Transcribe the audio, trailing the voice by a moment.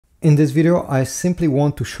In this video, I simply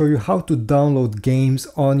want to show you how to download games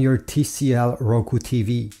on your TCL Roku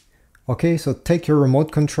TV. Okay, so take your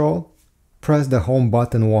remote control, press the home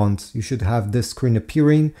button once. You should have this screen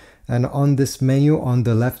appearing, and on this menu on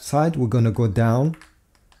the left side, we're gonna go down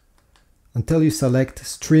until you select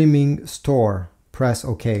Streaming Store. Press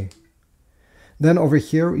OK. Then over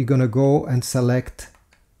here, you're gonna go and select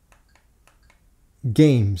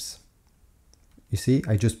Games. You see,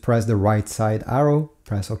 I just press the right side arrow,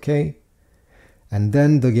 press OK, and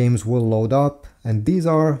then the games will load up, and these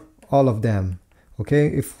are all of them. Okay,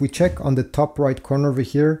 if we check on the top right corner over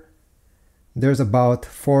here, there's about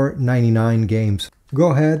 499 games.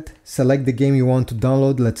 Go ahead, select the game you want to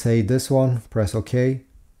download, let's say this one, press OK,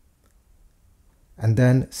 and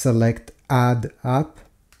then select Add App.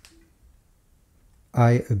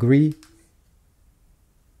 I agree.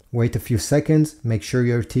 Wait a few seconds, make sure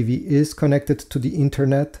your TV is connected to the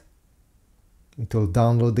internet. It will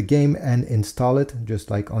download the game and install it,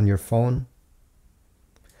 just like on your phone.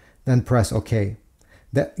 Then press OK.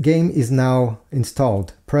 The game is now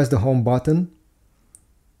installed. Press the home button.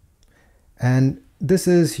 And this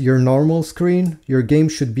is your normal screen. Your game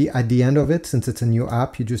should be at the end of it. Since it's a new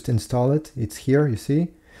app, you just install it. It's here, you see.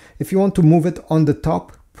 If you want to move it on the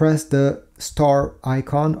top, press the star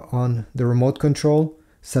icon on the remote control.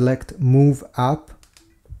 Select Move App,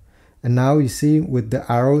 and now you see with the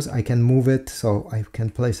arrows I can move it, so I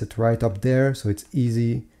can place it right up there, so it's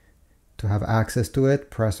easy to have access to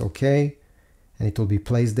it. Press OK, and it will be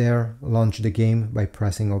placed there. Launch the game by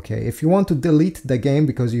pressing OK. If you want to delete the game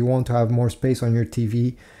because you want to have more space on your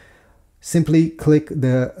TV, simply click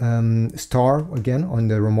the star again on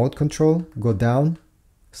the remote control, go down,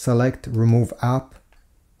 select Remove App,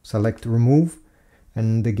 select Remove,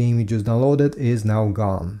 and the game you just downloaded is now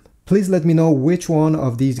gone. Please let me know which one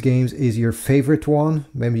of these games is your favorite one.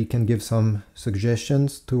 Maybe you can give some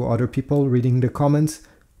suggestions to other people reading the comments.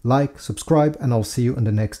 Like, subscribe, and I'll see you in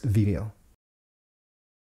the next video.